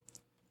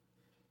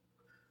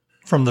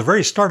From the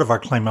very start of our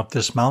climb up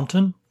this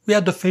mountain, we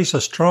had to face a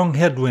strong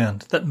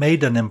headwind that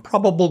made an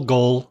improbable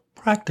goal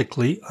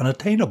practically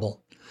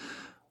unattainable.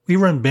 We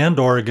were in Bend,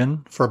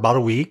 Oregon for about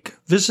a week,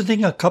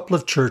 visiting a couple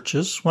of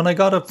churches when I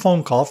got a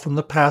phone call from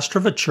the pastor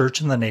of a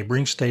church in the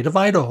neighboring state of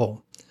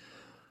Idaho.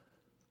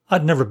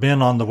 I'd never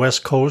been on the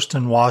West Coast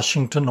in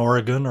Washington,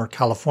 Oregon, or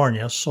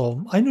California,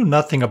 so I knew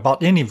nothing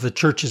about any of the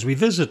churches we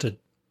visited.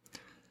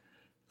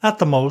 At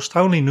the most,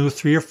 I only knew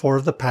 3 or 4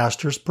 of the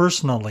pastors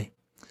personally.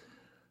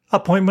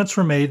 Appointments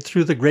were made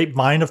through the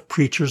grapevine of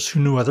preachers who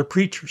knew other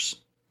preachers.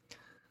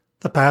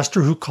 The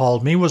pastor who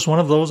called me was one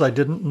of those I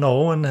didn't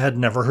know and had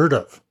never heard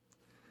of.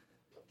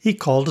 He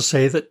called to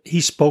say that he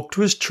spoke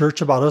to his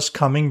church about us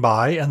coming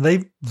by and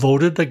they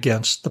voted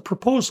against the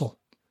proposal.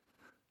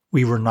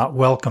 We were not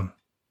welcome.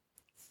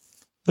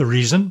 The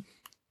reason?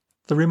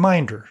 The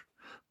reminder,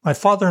 my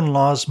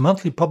father-in-law's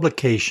monthly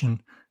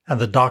publication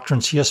and the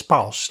doctrines he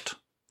espoused.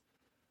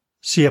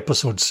 See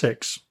episode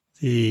 6,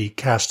 the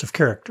cast of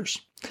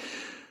characters.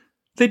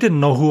 They didn't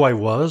know who I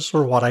was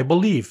or what I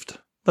believed,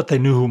 but they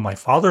knew who my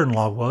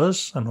father-in-law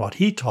was and what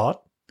he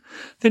taught.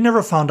 They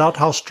never found out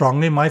how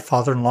strongly my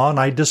father-in-law and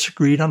I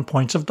disagreed on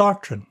points of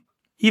doctrine,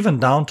 even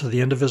down to the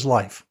end of his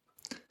life.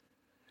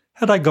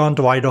 Had I gone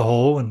to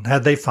Idaho and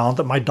had they found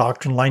that my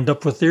doctrine lined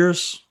up with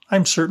theirs,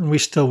 I'm certain we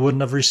still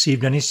wouldn't have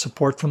received any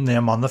support from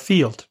them on the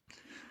field.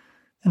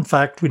 In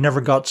fact, we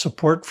never got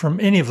support from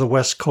any of the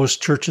West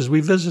Coast churches we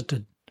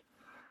visited.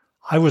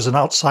 I was an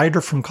outsider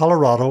from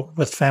Colorado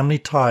with family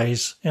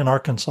ties in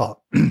Arkansas.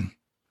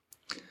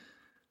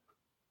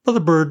 Brother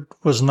Bird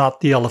was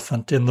not the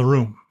elephant in the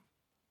room,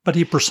 but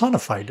he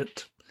personified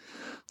it.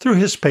 Through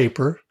his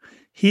paper,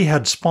 he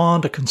had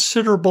spawned a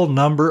considerable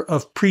number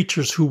of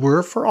preachers who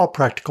were, for all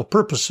practical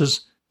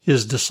purposes,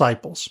 his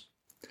disciples.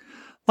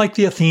 Like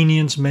the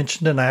Athenians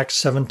mentioned in Acts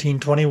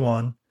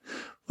 17:21,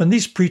 when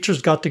these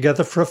preachers got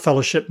together for a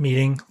fellowship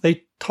meeting,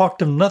 they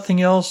talked of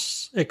nothing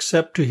else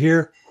except to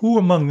hear who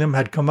among them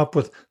had come up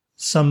with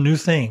some new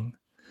thing,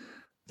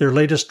 their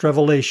latest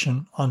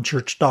revelation on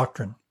church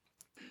doctrine.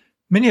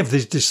 Many of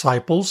these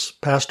disciples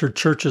pastored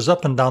churches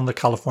up and down the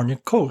California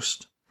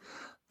coast.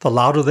 The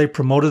louder they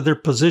promoted their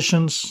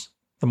positions,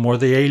 the more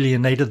they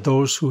alienated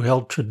those who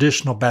held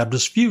traditional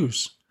Baptist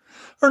views,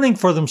 earning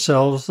for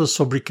themselves the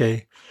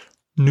sobriquet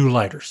New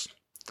Lighters.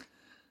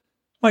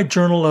 My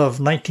journal of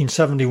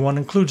 1971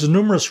 includes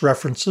numerous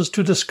references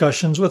to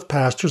discussions with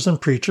pastors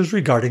and preachers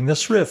regarding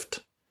this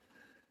rift.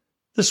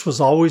 This was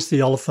always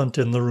the elephant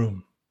in the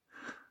room.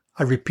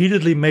 I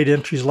repeatedly made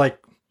entries like,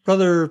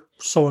 Brother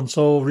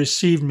so-and-so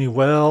received me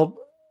well,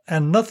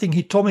 and nothing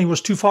he told me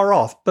was too far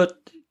off,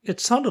 but it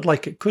sounded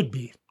like it could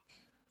be.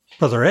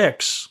 Brother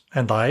X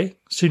and I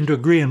seem to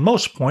agree in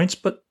most points,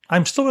 but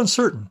I'm still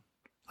uncertain.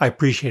 I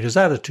appreciate his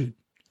attitude.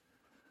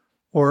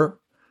 Or,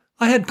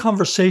 I had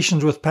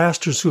conversations with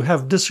pastors who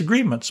have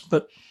disagreements,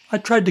 but I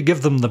tried to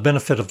give them the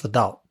benefit of the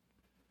doubt.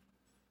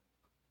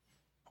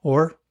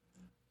 Or,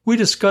 we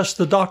discussed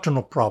the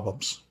doctrinal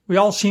problems. We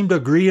all seem to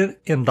agree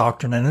in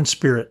doctrine and in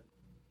spirit.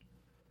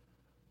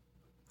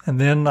 And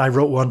then I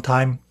wrote one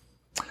time,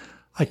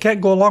 I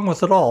can't go along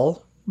with it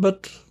all,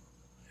 but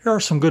here are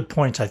some good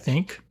points, I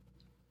think.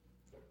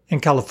 In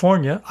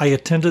California, I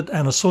attended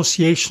an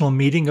associational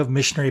meeting of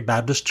missionary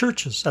Baptist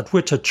churches, at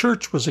which a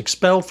church was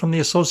expelled from the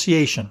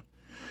association.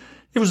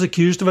 It was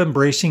accused of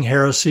embracing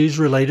heresies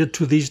related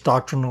to these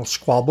doctrinal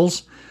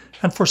squabbles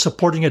and for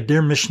supporting a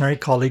dear missionary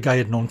colleague I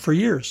had known for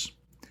years.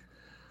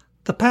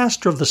 The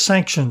pastor of the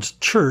sanctioned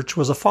church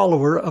was a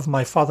follower of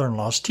my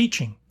father-in-law's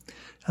teaching,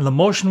 and the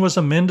motion was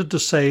amended to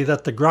say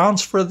that the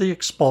grounds for the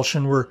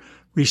expulsion were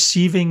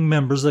receiving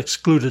members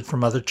excluded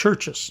from other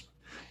churches,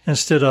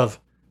 instead of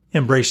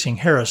embracing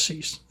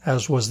heresies,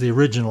 as was the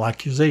original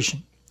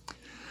accusation.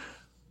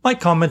 My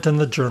comment in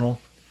the journal,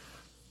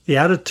 the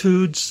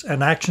attitudes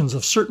and actions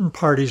of certain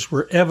parties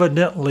were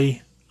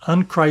evidently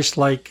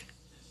unchristlike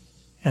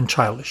and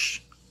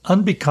childish,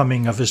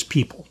 unbecoming of his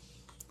people.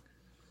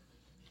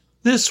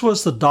 This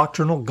was the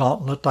doctrinal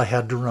gauntlet I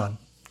had to run.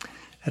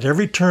 At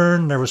every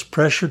turn, there was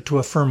pressure to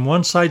affirm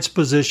one side's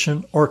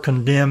position or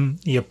condemn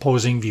the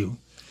opposing view.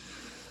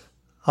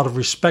 Out of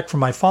respect for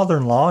my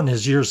father-in-law and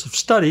his years of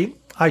study,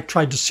 I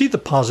tried to see the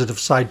positive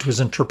side to his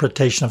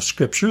interpretation of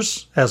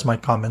scriptures, as my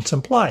comments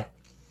imply.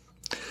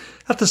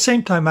 At the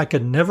same time, I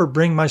could never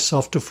bring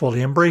myself to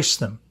fully embrace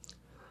them.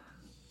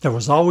 There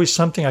was always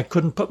something I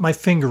couldn't put my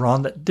finger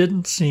on that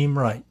didn't seem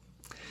right.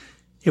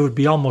 It would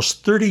be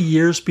almost 30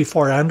 years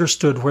before I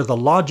understood where the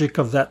logic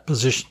of that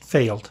position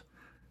failed.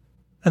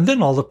 And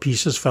then all the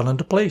pieces fell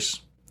into place.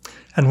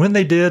 And when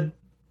they did,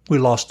 we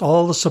lost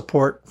all the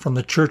support from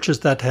the churches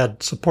that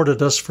had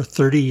supported us for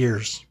 30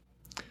 years.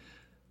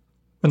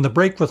 When the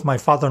break with my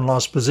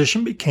father-in-law's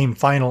position became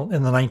final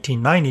in the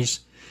 1990s,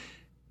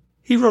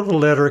 he wrote a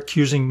letter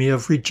accusing me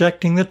of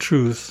rejecting the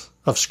truth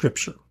of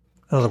Scripture.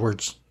 In other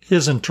words,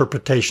 his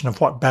interpretation of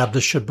what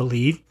Baptists should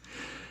believe.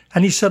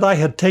 And he said I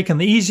had taken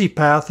the easy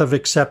path of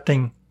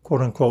accepting,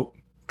 quote-unquote,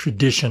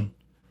 tradition,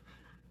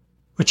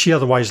 which he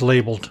otherwise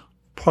labeled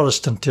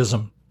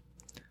Protestantism.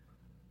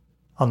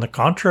 On the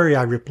contrary,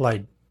 I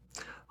replied,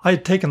 I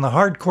had taken the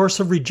hard course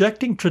of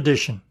rejecting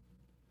tradition.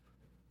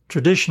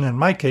 Tradition, in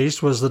my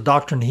case, was the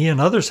doctrine he and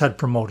others had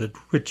promoted,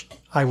 which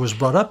I was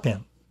brought up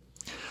in.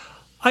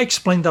 I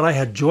explained that I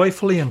had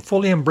joyfully and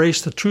fully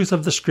embraced the truth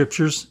of the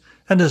Scriptures,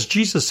 and as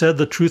Jesus said,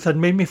 the truth had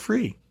made me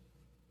free.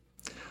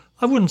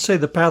 I wouldn't say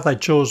the path I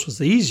chose was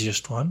the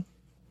easiest one,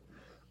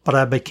 but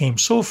I became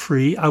so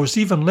free I was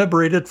even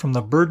liberated from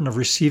the burden of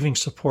receiving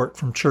support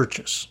from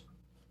churches.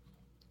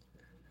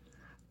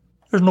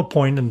 There's no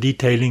point in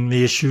detailing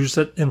the issues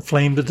that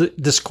inflamed the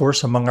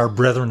discourse among our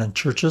brethren and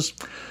churches.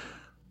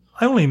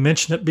 I only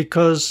mention it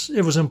because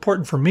it was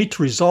important for me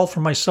to resolve for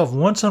myself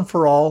once and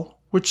for all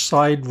which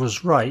side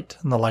was right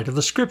in the light of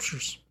the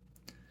Scriptures.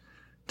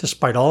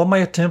 Despite all my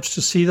attempts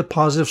to see the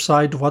positive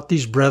side to what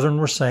these brethren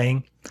were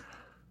saying,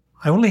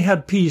 I only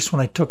had peace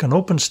when I took an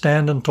open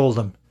stand and told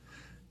them,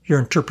 "Your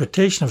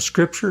interpretation of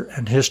Scripture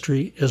and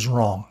history is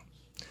wrong."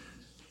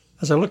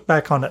 As I look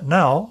back on it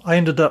now, I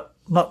ended up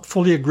not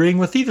fully agreeing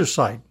with either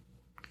side.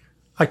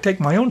 I take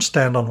my own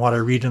stand on what I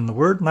read in the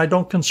Word, and I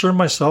don't concern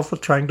myself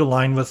with trying to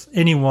line with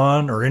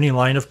anyone or any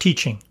line of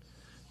teaching,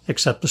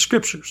 except the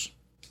Scriptures.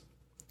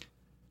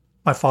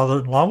 My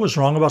father-in-law was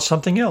wrong about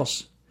something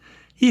else.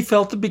 He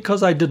felt that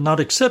because I did not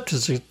accept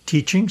his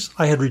teachings,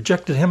 I had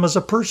rejected him as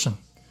a person.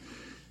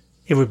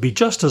 It would be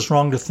just as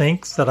wrong to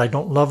think that I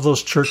don't love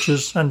those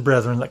churches and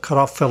brethren that cut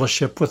off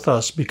fellowship with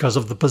us because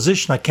of the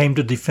position I came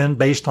to defend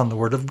based on the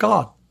Word of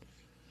God.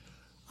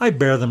 I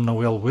bear them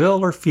no ill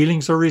will or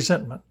feelings or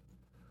resentment.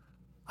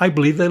 I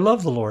believe they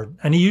love the Lord,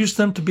 and He used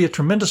them to be a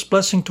tremendous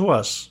blessing to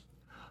us.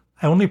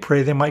 I only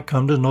pray they might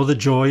come to know the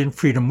joy and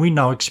freedom we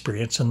now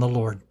experience in the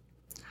Lord.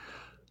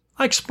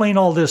 I explain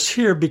all this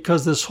here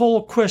because this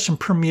whole question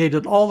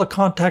permeated all the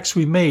contacts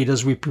we made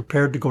as we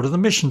prepared to go to the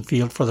mission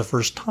field for the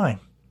first time.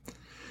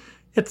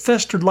 It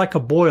festered like a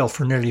boil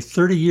for nearly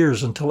 30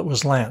 years until it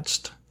was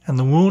lanced, and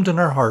the wound in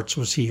our hearts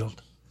was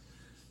healed.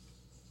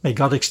 May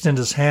God extend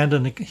His hand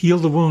and heal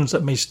the wounds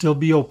that may still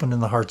be open in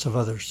the hearts of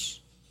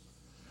others.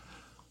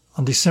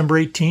 On December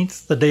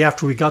 18th, the day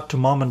after we got to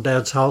Mom and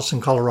Dad's house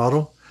in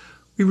Colorado,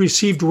 we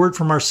received word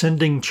from our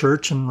sending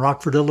church in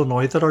Rockford,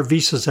 Illinois, that our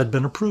visas had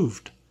been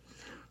approved.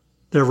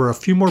 There were a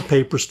few more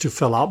papers to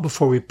fill out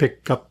before we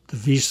picked up the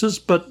visas,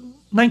 but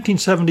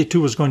 1972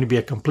 was going to be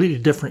a completely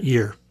different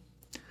year,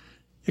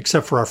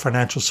 except for our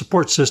financial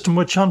support system,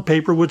 which on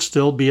paper would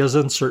still be as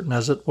uncertain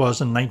as it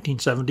was in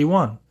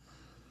 1971.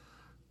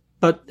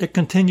 But it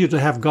continued to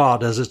have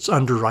God as its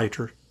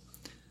underwriter.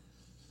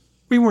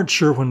 We weren't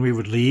sure when we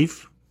would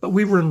leave, but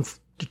we were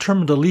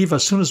determined to leave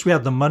as soon as we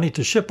had the money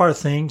to ship our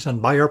things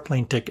and buy our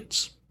plane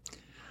tickets.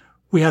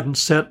 We hadn't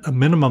set a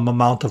minimum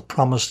amount of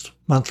promised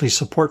monthly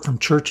support from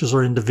churches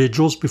or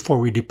individuals before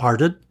we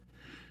departed,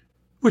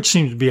 which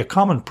seemed to be a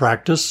common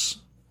practice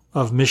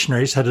of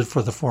missionaries headed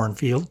for the foreign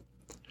field.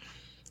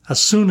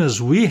 As soon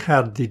as we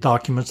had the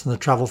documents and the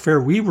travel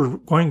fare, we were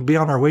going to be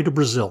on our way to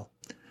Brazil.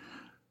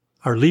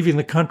 Our leaving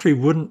the country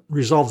wouldn't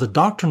resolve the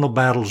doctrinal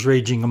battles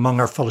raging among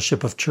our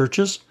fellowship of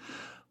churches,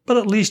 but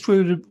at least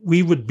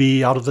we would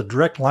be out of the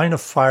direct line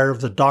of fire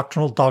of the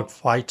doctrinal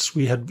dogfights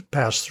we had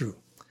passed through.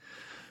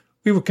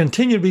 We would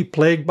continue to be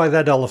plagued by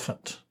that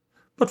elephant,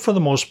 but for the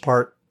most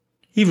part,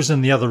 he was in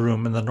the other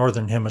room in the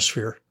northern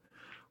hemisphere.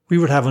 We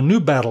would have a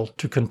new battle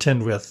to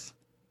contend with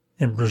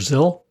in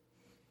Brazil,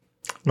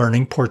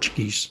 learning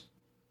Portuguese.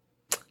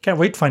 Can't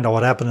wait to find out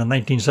what happened in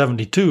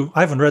 1972.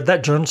 I haven't read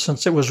that journal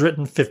since it was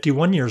written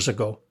 51 years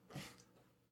ago.